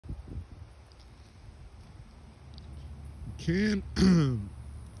Can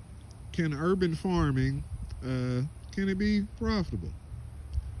can urban farming can it be profitable?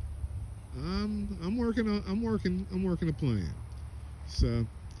 I'm working a plan. So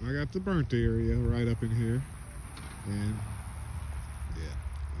I got the burnt area right up in here, and yeah,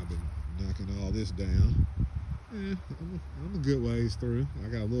 I've been knocking all this down. I'm a good ways through. I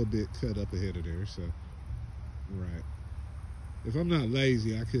got a little bit cut up ahead of there, so right. If I'm not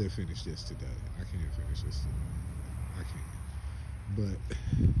lazy, I could finish this today. I can't finish this today. I can't. But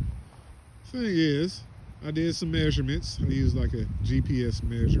thing is, I did some measurements. I used like a GPS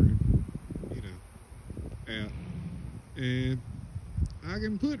measuring, app, and I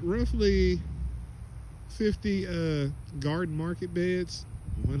can put roughly 50 garden market beds,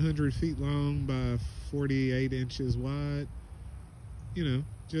 100 feet long by 48 inches wide.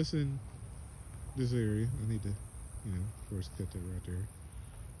 Just in this area. I need to, of course, cut that right there.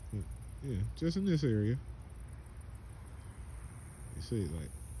 But yeah, just in this area. You see, like,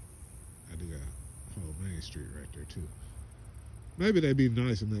 I do got a whole main street right there too. Maybe they'd be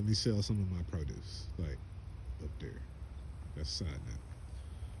nice and let me sell some of my produce, like up there. That's a side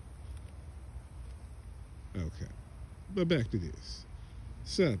note. Okay, but back to this.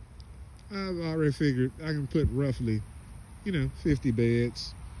 So I've already figured I can put roughly, 50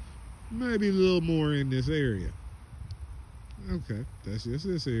 beds, maybe a little more in this area. Okay, that's just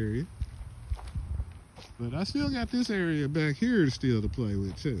this area. But I still got this area back here still to play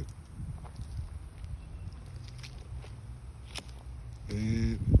with too.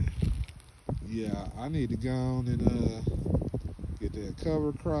 And yeah, I need to go on and get that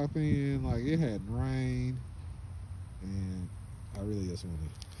cover crop in. Like, it hadn't rained, and I really just want to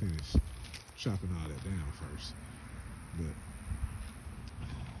finish chopping all that down first. But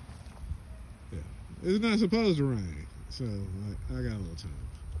yeah, it's not supposed to rain, so I got a little time.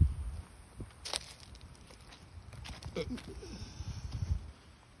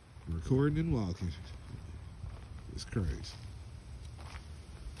 Recording and walking. It's crazy.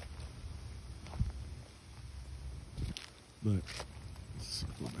 But let's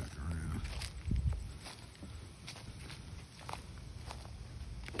circle back around.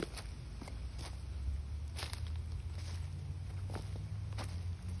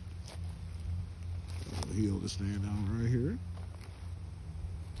 A hill to stand on right here.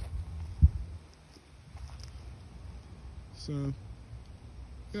 So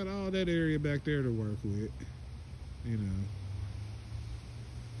got all that area back there to work with,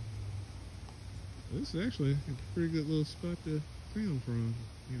 This is actually a pretty good little spot to film from,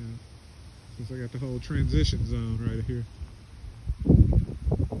 since I got the whole transition zone right here.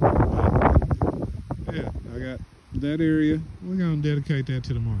 Yeah, I got that area. We're gonna dedicate that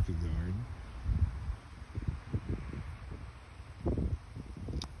to the market garden.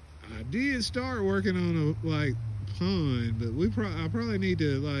 I did start working on a pond, but I probably need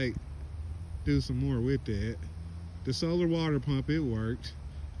to do some more with that. The solar water pump, it worked.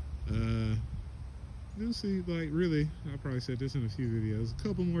 You'll see, really, I probably said this in a few videos, a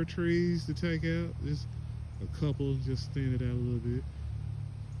couple more trees to take out, just a couple, just thin it out a little bit.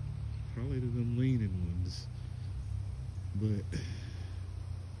 Probably them leaning ones. But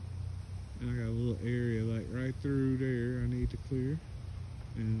I got a little area right through there I need to clear,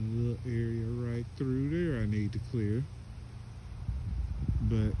 and a little area right through there I need to clear.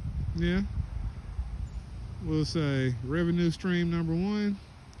 But yeah, we'll say revenue stream number 1,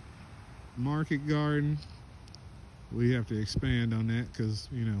 market garden. We have to expand on that because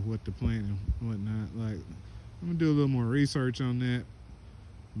what to plant and whatnot. I'm gonna do a little more research on that,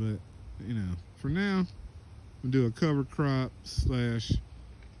 but for now, I'm gonna do a cover crop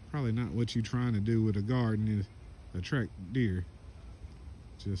 / probably not what you're trying to do with a garden is attract deer.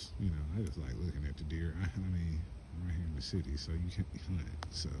 Just I just like looking at the deer. I mean, I'm right here in the city, so you can't hunt.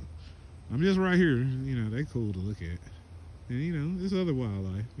 So I'm just right here. They cool to look at, and there's other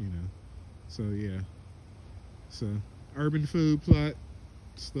wildlife. So yeah, so urban food plot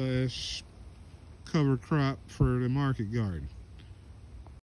 / cover crop for the market garden.